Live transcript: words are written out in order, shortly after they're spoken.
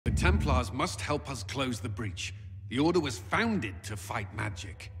Templars must help us close the breach. The Order was founded to fight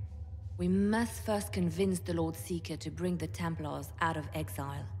magic. We must first convince the Lord Seeker to bring the Templars out of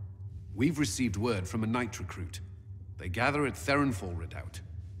exile. We've received word from a Knight recruit. They gather at Theronfall Redoubt.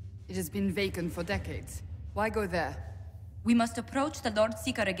 It has been vacant for decades. Why go there? We must approach the Lord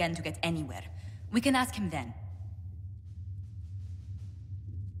Seeker again to get anywhere. We can ask him then.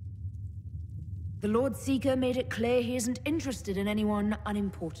 The Lord Seeker made it clear he isn't interested in anyone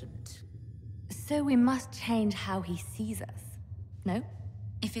unimportant. So we must change how he sees us, no?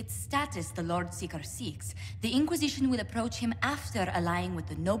 If it's status the Lord Seeker seeks, the Inquisition will approach him after allying with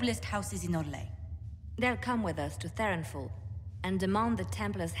the noblest houses in Orlais. They'll come with us to Theronfall and demand the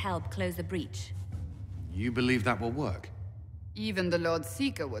Templars' help close the breach. You believe that will work? Even the Lord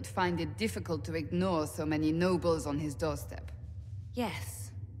Seeker would find it difficult to ignore so many nobles on his doorstep. Yes,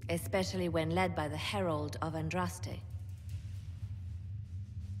 especially when led by the Herald of Andraste.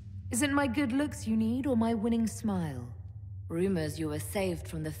 Is it my good looks you need, or my winning smile? Rumors you were saved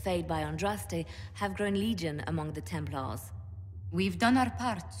from the fate by Andraste have grown legion among the Templars. We've done our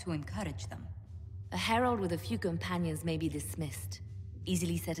part to encourage them. A herald with a few companions may be dismissed,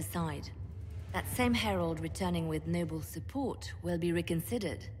 easily set aside. That same herald returning with noble support will be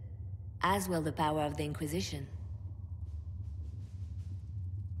reconsidered, as will the power of the Inquisition.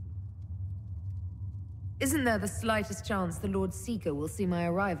 Isn't there the slightest chance the Lord Seeker will see my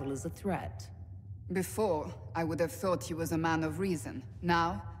arrival as a threat? Before, I would have thought he was a man of reason.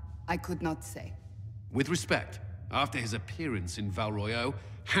 Now, I could not say. With respect, after his appearance in Val Royeaux,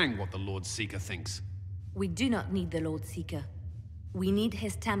 hang what the Lord Seeker thinks. We do not need the Lord Seeker. We need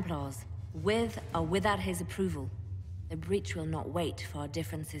his Templars, with or without his approval. The breach will not wait for our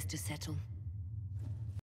differences to settle.